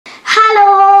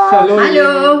Hallo.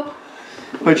 Hallo.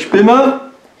 Heute spielen wir.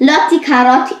 Flotti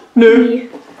Karotti. Nö.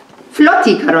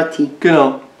 Flotti Karotti.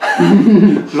 Genau.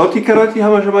 Flotti Karotti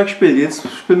haben wir schon mal gespielt. Jetzt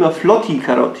spielen wir Flotti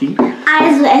Karotti.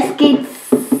 Also es geht.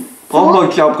 Brauchen wir,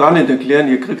 glaube ich, gar nicht erklären.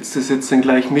 Ihr kriegt das jetzt dann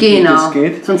gleich mit, wie das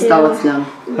geht. Sonst dauert es lang.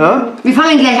 Ja? Wir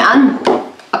fangen gleich an.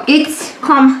 Ab geht's.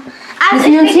 Komm. Also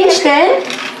Müssen wir uns hinstellen?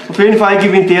 Auf jeden Fall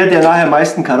gewinnt der nachher am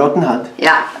meisten Karotten hat.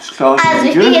 Ja. Ist klar. Also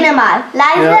ich beginne mal.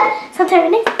 Leise. Ja. Sonst haben wir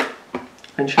nichts.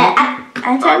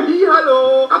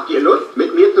 Hallo, habt ihr Lust,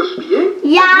 mit mir zu spielen?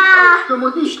 Ja. Zur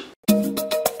Musik.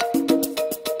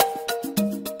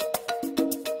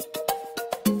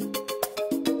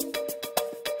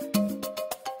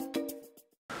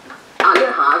 Alle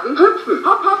Hasen hüpfen.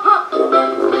 Hopp, hopp,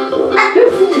 hopp.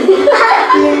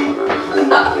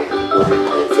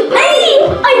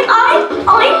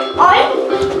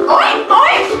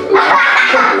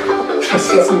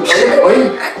 Was ist denn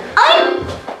Oin?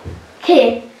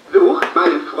 Okay. Sucht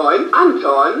meinen Freund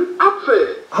Anton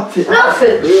Apfel. Apfel.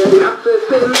 Apfel. Wer den Apfel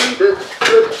findet,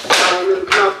 drückt einen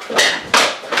Knopf.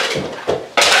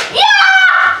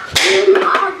 Wer den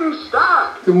Hasen stark.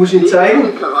 Du musst ihn legt zeigen.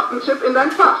 einen Karottenchip in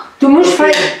dein Fach. Du musst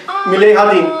fallen. Miley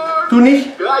hat ihn. Du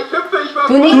nicht? Gleich hüpfe ich mal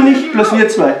Du nicht? Du nicht, bloß wir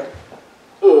zwei.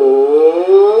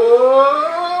 Oh.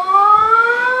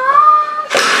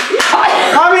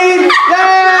 Hab ihn! Yay!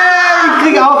 Ich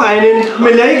krieg auch einen.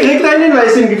 Miley kriegt einen, weil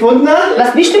sie ihn gefunden hat.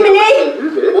 Was bist du, Miley?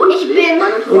 Ich bin.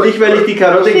 Und ich, weil ich die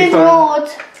Karotte Ich bin gefangen habe. rot.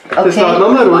 Das war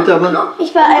nochmal rot, aber.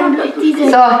 Ich war diese.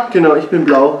 So. Genau, ich bin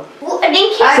blau. Den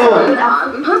Käse. So.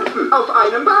 Hasen hüpfen auf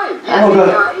einem Bein. Oh Gott.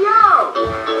 Ja,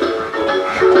 ja.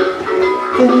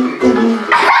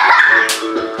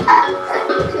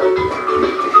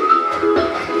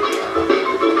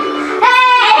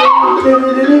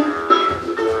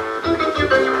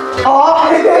 Oh.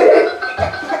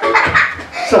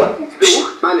 So.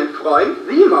 Sucht meinen Freund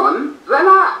Simon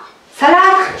Salat.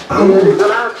 Salat.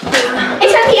 Salat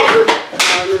Ich hab hier.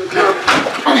 einen Knopf.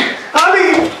 Hab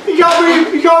ihn! Ich hab ihn!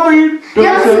 Ich hab ihn! Du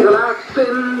Ja. bist ja- Salat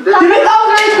findet. Du bist auch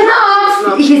ein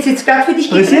Knopf. Ich hätte jetzt gerade für dich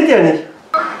gekriegt. Interessiert ja nicht.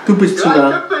 Du bist zu Gleich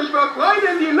nah. hüpfe ich vor Freude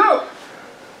in die Luft.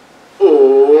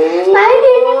 Oh.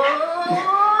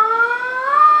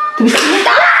 Du bist nicht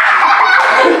da.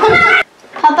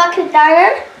 Papa kriegt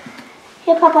einen.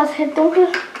 Hier, Papa ist halt dunkel.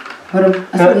 Warum?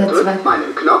 Achso, Ja. du hast zwei. Drückt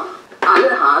meinen Knopf. Alle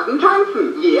Hasen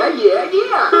tanzen. Yeah, yeah,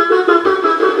 yeah.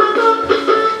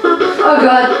 Oh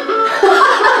Gott.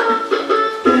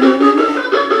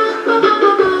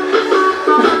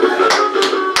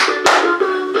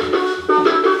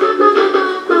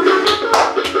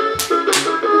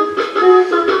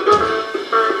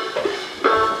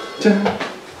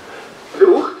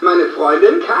 Sucht meine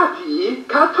Freundin Kathi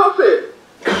Kartoffel.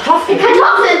 Kartoffel.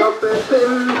 Kartoffel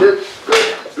findet,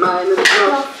 drückt meinen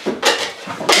Knopf.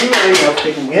 Nie einen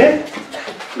aufdecken, gell?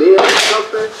 Wer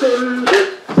Kartoffel findet,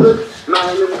 drückt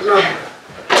meinen Knopf.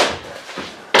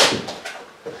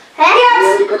 Hä?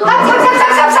 Wer die Kartoffel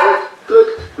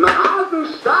drückt meinen Hasen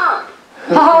stark.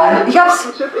 Haha, ich hab's.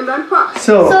 Chip in dein Fach.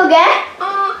 So. So, gell?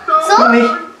 Achtung! So? Nicht.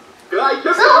 Gleich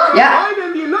hüpfe So. ich Ja. Freude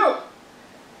in die Luft.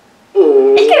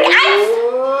 Oh. Ich krieg eins.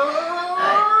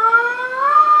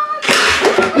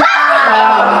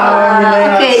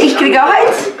 Okay, ich krieg auch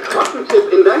eins.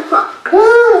 Karottenchip in dein Fach.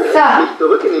 So. Nicht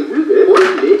zurück in den Hügel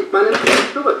und legt meinen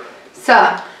Freund zurück. So.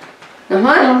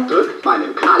 Nochmal. Drückt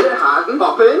meinen alle Hasen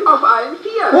hoppeln auf allen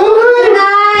Vieren. Oh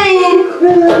nein.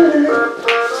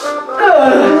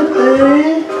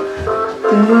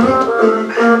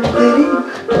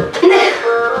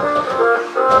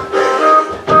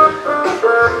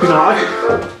 Genau.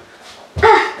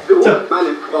 Sucht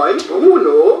meinen Freund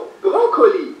Bruno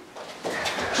Brokkoli.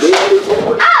 Wer den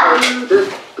Brokkoli findet,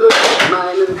 drückt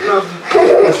meinen Knopf.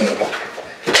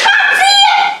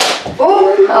 Oh.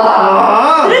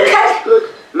 Ah.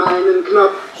 Drückt meinen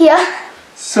Knopf. Hier.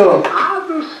 So.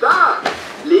 Hasen stark.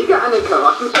 Lege einen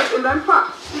Karottenchip in dein Fach.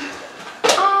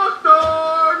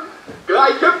 Achtung!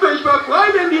 Gleich hüpfe ich vor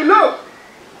Freude in die Luft.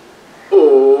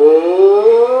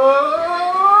 Oh!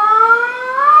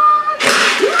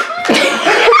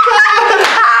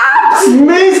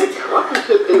 Mist.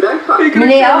 Karottenchip in dein Fach.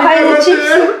 Nee, auch eine Chips.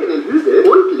 Zurück in den Hügel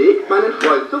und legt meinen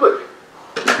Freund zurück.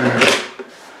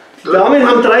 Die Damen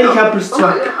haben 3, ich hab plus 2.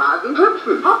 Alle Hasen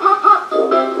hüpfen. Hopp, hopp,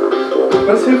 hopp.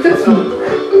 Was hilft jetzt noch?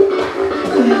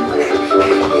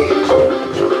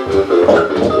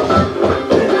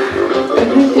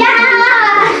 Ja!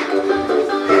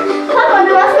 Papa,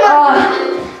 du hast noch.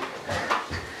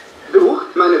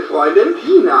 Sucht meine Freundin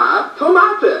Tina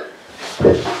Tomate.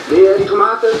 Wer die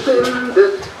Tomate findet,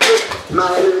 drückt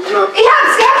meinen Knopf. Ich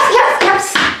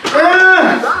hab's.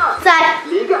 Da!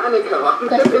 Zeig. Lege einen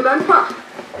Karottenchip in dein Fach.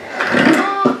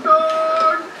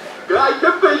 Gleich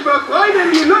hüpfe ich vor Freude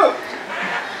in die Luft.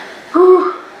 Puh,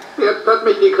 jetzt hat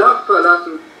mich die Kraft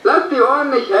verlassen. Lasst die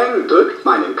Ohren nicht hängen. Drückt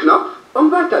meinen Knopf,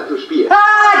 um weiterzuspielen.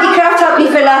 Ah, die Kraft hat mich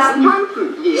verlassen.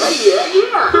 Tanzen. Yeah, yeah,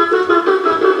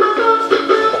 yeah.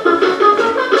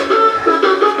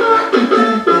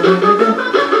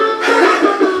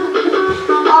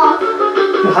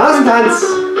 Hasentanz.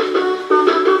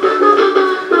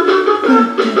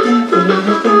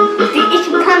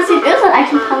 Ich tanze den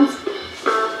österreichischen Tanz.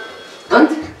 Und?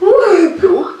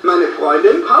 Sucht meine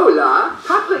Freundin Paula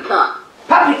Paprika.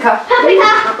 Paprika. Paprika.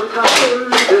 Paprika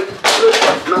findet,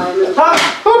 drückt meinen Ah,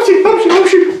 hupsi, hupsi,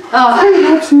 hupsi.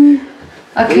 Oh. Hupsi.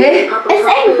 Okay. Es ist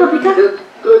eine Paprika.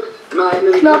 drückt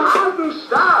meinen Knopf. Kragen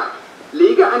stark.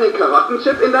 Lege einen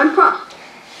Karottenchip in dein Fach.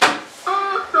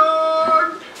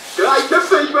 Achtung! Gleich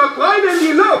hüpfe ich vor Freude in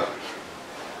die Luft.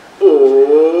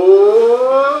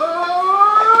 Oh!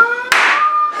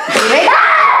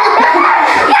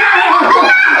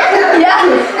 Ja,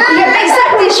 ich hab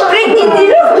gesagt, die springt in die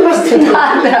Luft. Du bist zu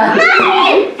nah dran.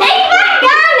 Nein, ich war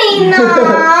gar nicht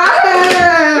nah.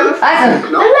 Also,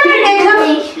 Knopf. Nein,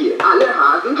 kann ich. Spiel. Alle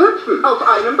Hasen hüpfen auf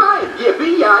einem Bein.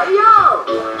 Yippie, ja, ja.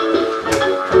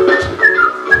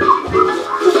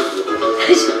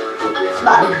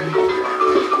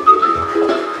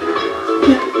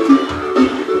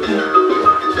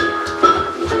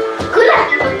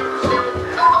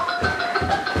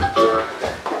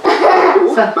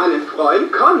 Sucht meinen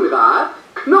Freund Konrad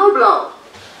Knoblauch.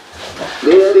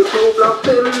 Wer den Knoblauch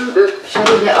findet, Schau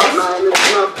dir aus. meinen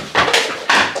Knopf.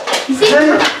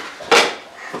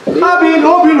 Hab ihn,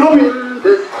 hab ihn, hab ihn.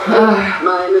 Findet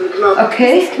meinen Knopf.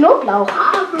 Okay. Knoblauch.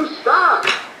 Hasenstark.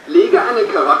 Lege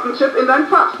einen Karottenchip in dein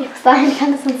Fach. Bis dahin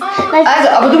kann es uns. Also,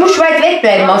 aber du musst weit weg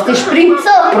bleiben, Maus. Die springt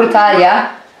so brutal, ja?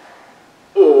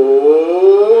 Oh!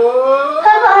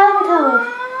 Hör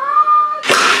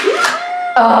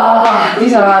Oh,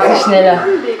 dieser war so schneller.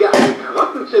 Lege einen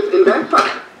Karottenchip in dein Fach.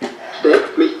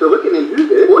 Steckt mich zurück in den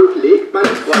Hügel und legt meinen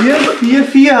Freund 4, zurück. 4,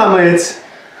 4 haben wir jetzt.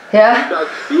 Ja? Das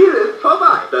Spiel ist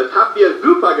vorbei. Das habt ihr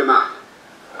super gemacht.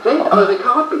 Zählt eure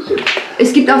Karottenchips.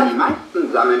 Es gibt auch, Wer die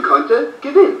meisten sammeln konnte,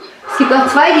 gewinnt. es gibt auch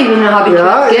 2 Gewinner, habe ich Ja,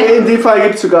 gehört, gell? in dem Fall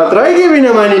gibt es sogar 3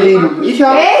 Gewinner, meine Lieben. Ich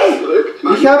habe Hey,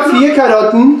 Drückt 4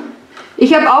 Karotten.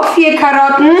 ich habe auch 4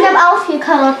 Karotten. Ich habe auch 4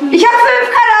 Karotten. Ich habe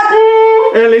 5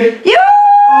 Karotten. Ehrlich? Juhu!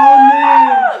 Oh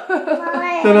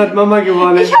nee. Dann hat Mama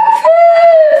gewonnen. Ich habe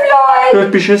 5, Du Leute.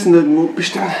 hast beschissen, das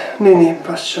bestimmt. Nee,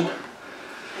 passt schon.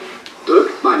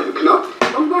 Drückt meinen Knopf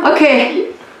und weiter Okay. spielen.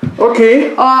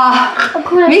 Okay. Oh, Oh,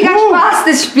 cool. mega Spaß,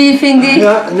 das Spiel, finde ich.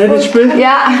 Ja, nettes Spiel.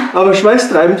 Ja, Aber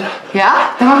schweißtreibend. ja,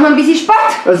 da macht man ein bisschen Sport.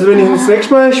 Also wenn ich das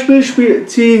nächste Mal spiele,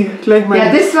 zieh gleich mal. Ja,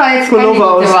 das war jetzt keine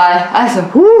Pullover gute aus. Wahl. Also,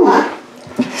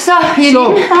 so, ihr So.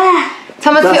 Lieben, jetzt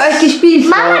haben wir es für Das- euch gespielt.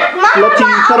 Flotti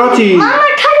Karotti. Mama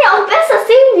kann ja auch besser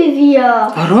sehen wie wir.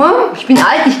 Warum? Ich bin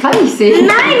alt, ich kann nicht sehen.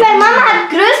 Nein, weil Mama hat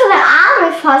größere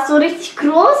Arme fast, so richtig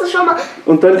große. Schau mal.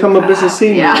 Und dann kann man besser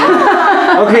sehen. Ja.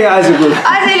 Okay, also gut.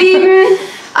 Also, ihr Lieben,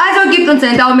 also gebt uns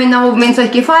einen Daumen nach oben, wenn es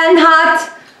euch gefallen hat.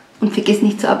 Und vergesst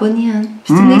nicht zu abonnieren.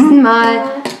 Bis zum nächsten Mal.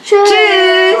 Tschüss.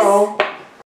 Tschüss.